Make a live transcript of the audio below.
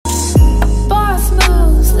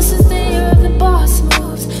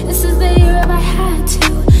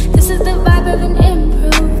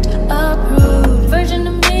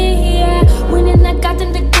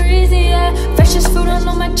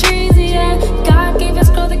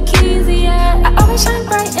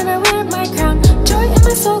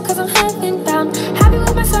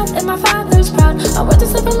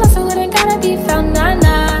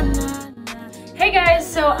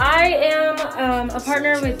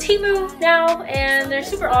Temu now, and they're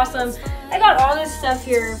super awesome. I got all this stuff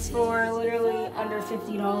here for literally under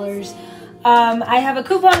 $50. I have a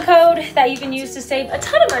coupon code that you can use to save a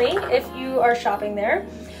ton of money if you are shopping there.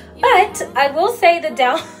 But I will say the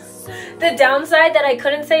downside that I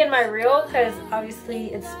couldn't say in my reel, because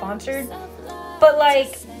obviously it's sponsored, but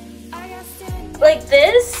like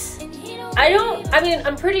this,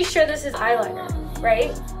 I'm pretty sure this is eyeliner,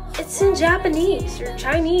 right? It's in Japanese or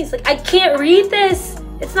Chinese. Like, I can't read this.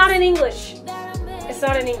 It's not in English. It's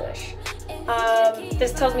not in English.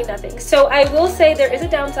 This tells me nothing. So I will say there is a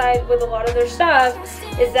downside with a lot of their stuff,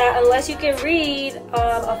 is that unless you can read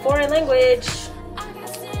a foreign language,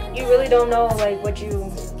 you really don't know like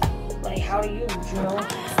how to use, you know.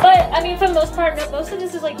 But I mean, for the most part, most of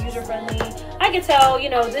this is like user friendly. I can tell, you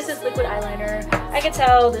know, this is liquid eyeliner. I can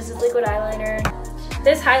tell this is liquid eyeliner.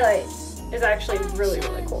 This highlight is actually really,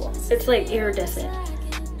 really cool. It's like iridescent.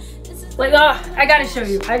 Like, I gotta show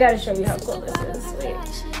you how cool this is. Wait.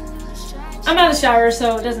 I'm out of the shower,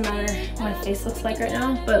 so it doesn't matter what my face looks like right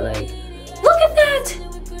now, but like, look at that!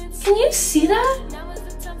 Can you see that?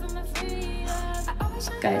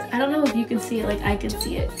 Guys, I don't know if you can see it like I can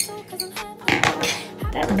see it.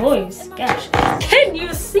 That noise, gosh. Can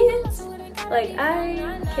you see it? Like,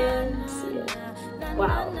 I can see it.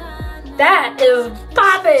 Wow. That is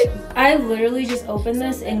popping! I literally just opened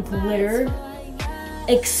this and glitter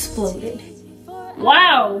exploded.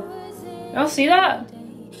 Wow! Y'all see that?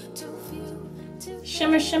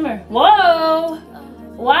 Shimmer, shimmer. Whoa!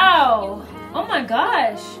 Wow! Oh my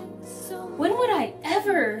gosh! When would I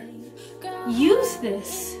ever use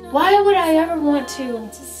this? Why would I ever want to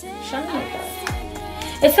shine like that?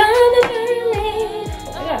 If I'm early,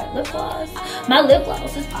 I got lip gloss. My lip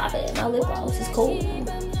gloss is popping. My lip gloss is cool.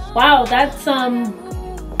 Wow, that's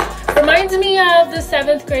reminds me of the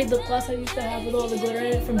 7th grade lip gloss I used to have with all the glitter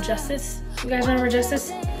in it from Justice. You guys remember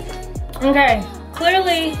Justice? Okay,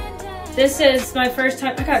 clearly this is my first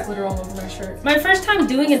time. I got glitter all over my shirt. My first time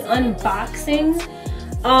doing an unboxing.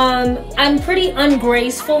 I'm pretty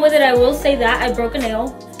ungraceful with it, I will say that. I broke a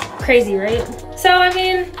nail. Crazy, right? So, I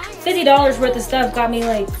mean, $50 worth of stuff got me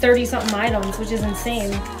like 30-something items, which is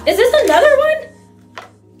insane. Is this another one?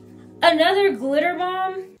 Another glitter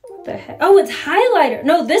bomb? What the heck? Oh, it's highlighter.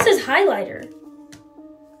 No, this is highlighter.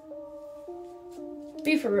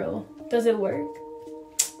 Be for real. Does it work?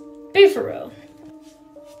 Be for real.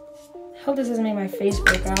 Hope this doesn't make my face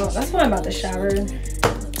break out. That's why I'm about to shower.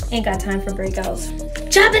 Ain't got time for breakouts.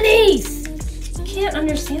 Japanese! Can't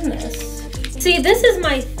understand this. See, this is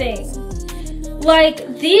my thing.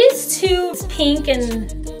 Like, these two, pink and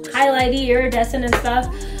highlighty, iridescent and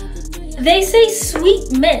stuff, they say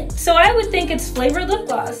sweet mint. So I would think it's flavored lip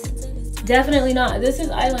gloss. Definitely not. This is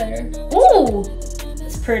eyeliner. Ooh!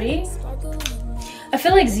 It's pretty. I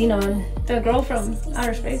feel like Xenon, the girl from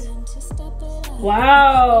outer space.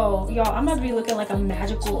 Wow, y'all, I'm about to be looking like a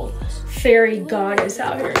magical fairy goddess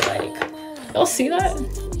out here. Like, y'all see that?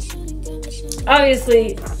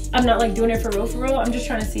 Obviously, I'm not like doing it for real. I'm just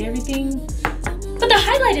trying to see everything. But the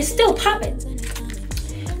highlight is still popping.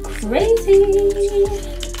 Crazy.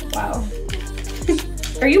 Wow.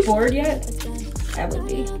 Are you bored yet? I would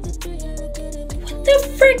be. What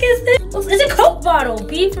the frick is this? It's a Coke bottle.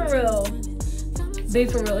 Be for real. Be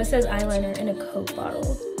for real. It says eyeliner in a Coke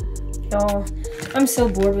bottle. Y'all, I'm so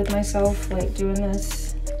bored with myself, like, doing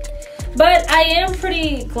this. But I am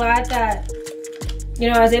pretty glad that, you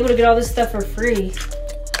know, I was able to get all this stuff for free.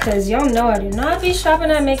 Because y'all know I do not be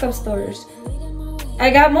shopping at makeup stores. I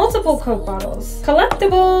got multiple Coke bottles.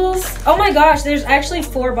 Collectibles. Oh my gosh, there's actually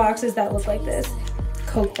 4 boxes that look like this.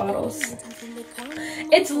 Coke bottles.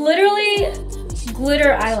 It's literally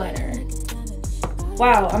glitter eyeliner.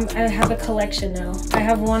 Wow, I have a collection now. I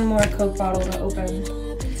have 1 more Coke bottle to open.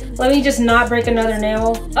 Let me just not break another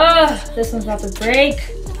nail. Ugh, this one's about to break.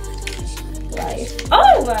 Life.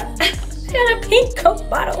 Oh, I got a pink Coke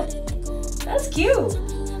bottle. That's cute.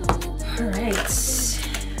 All right.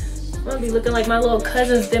 I'm gonna be looking like my little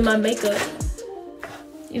cousins did my makeup.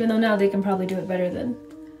 Even though now they can probably do it better than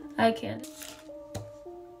I can.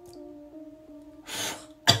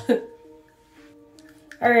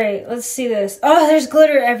 All right, let's see this. Oh, there's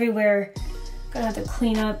glitter everywhere. Gonna have to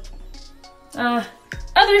clean up.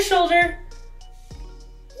 Other shoulder.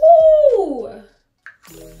 Woo!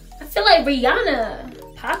 I feel like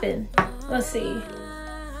Rihanna. Poppin'. Let's see.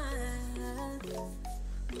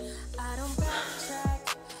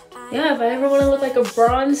 Yeah, if I ever want to look like a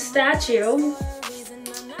bronze statue,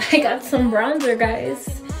 I got some bronzer, guys.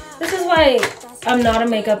 This is why I'm not a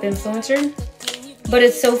makeup influencer, but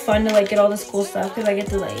it's so fun to like get all this cool stuff because I get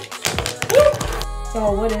to like,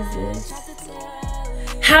 oh, what is this?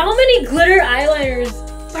 How many glitter eyeliners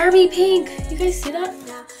Barbie pink. You guys see that?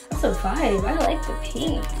 That's a vibe. I like the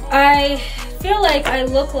pink. I feel like I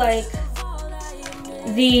look like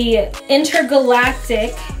the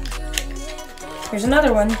intergalactic, here's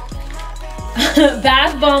another one,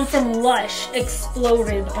 bath bomb from Lush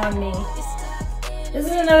exploded on me. This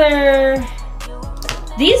is another,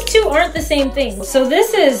 these two aren't the same thing. So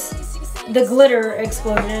this is the glitter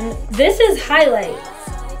explosion. This is highlight.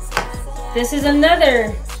 This is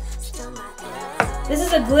another, this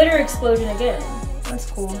is a glitter explosion again. That's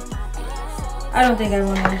cool. I don't think I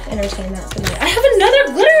want to entertain that tonight. I have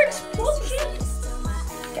another glitter explosion.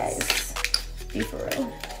 Guys, be for real.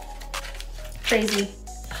 Crazy.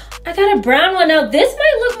 I got a brown one now. This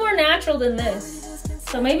might look more natural than this.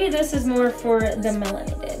 So maybe this is more for the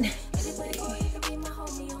melanated.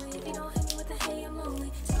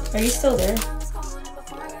 Are you still there?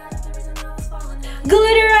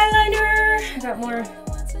 Glitter eyeliner. I got more.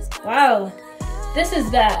 Wow. This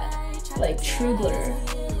is that, like, true glitter.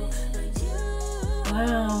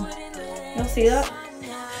 Wow. Y'all see that?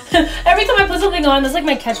 Every time I put something on, that's like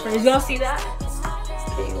my catchphrase. Y'all see that?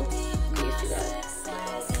 Can you see that?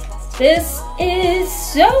 This is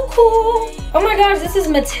so cool. Oh my gosh, this is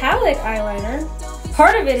metallic eyeliner.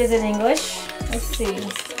 Part of it is in English. Let's see.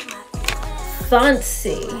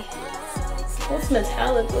 Fancy. What's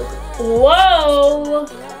metallic look? Whoa!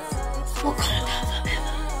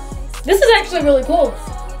 This is actually really cool.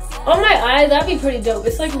 On my eye, that'd be pretty dope.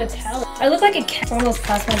 It's like metallic. I look like a cat. It's almost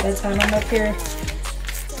past my bedtime. I'm up here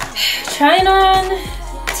trying on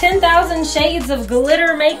 10,000 shades of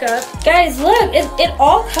glitter makeup. Guys, look, it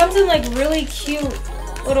all comes in like really cute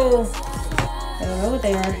little, I don't know what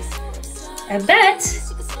they are. I bet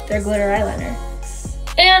they're glitter eyeliner.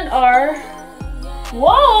 And are,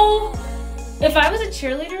 whoa! If I was a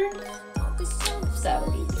cheerleader, that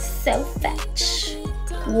would be so fetch.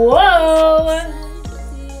 Whoa!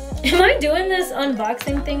 Am I doing this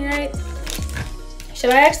unboxing thing right?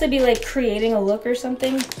 Should I actually be like creating a look or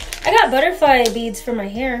something? I got butterfly beads for my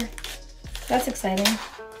hair. That's exciting.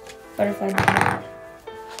 Butterfly beads.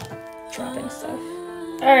 Dropping stuff.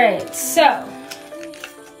 Alright, so.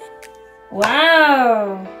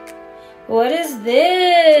 Wow. What is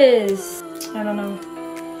this? I don't know.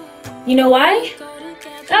 You know why?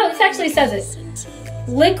 Oh, this actually says it.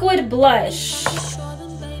 Liquid blush.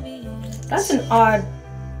 That's an odd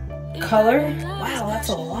color. Wow, that's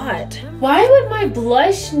a lot. Why would my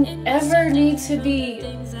blush ever need to be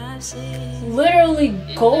literally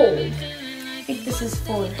gold? I think this is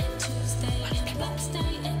for if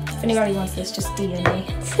anybody wants this, just DM me.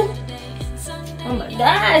 Oh my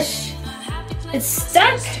gosh, it's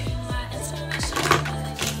stuck.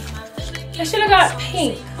 I should have got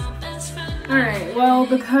pink. All right, well,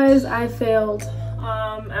 because I failed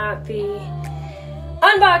at the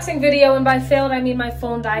unboxing video, and by failed I mean my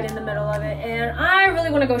phone died in the middle of it, and I really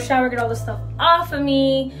want to go shower, get all this stuff off of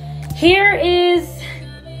me. Here is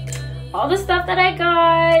all the stuff that I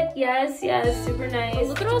got. Yes, super nice. But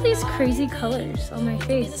look at all these crazy colors on my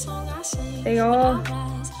face. They all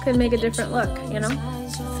could make a different look, you know?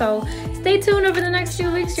 So stay tuned. Over the next few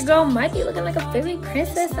weeks, your girl might be looking like a fairy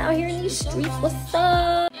princess out here in these streets. What's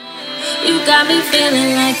up? You got me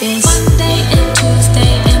feeling like this. Monday and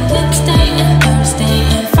Tuesday and Wednesday and Thursday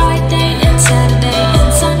and Friday and Saturday.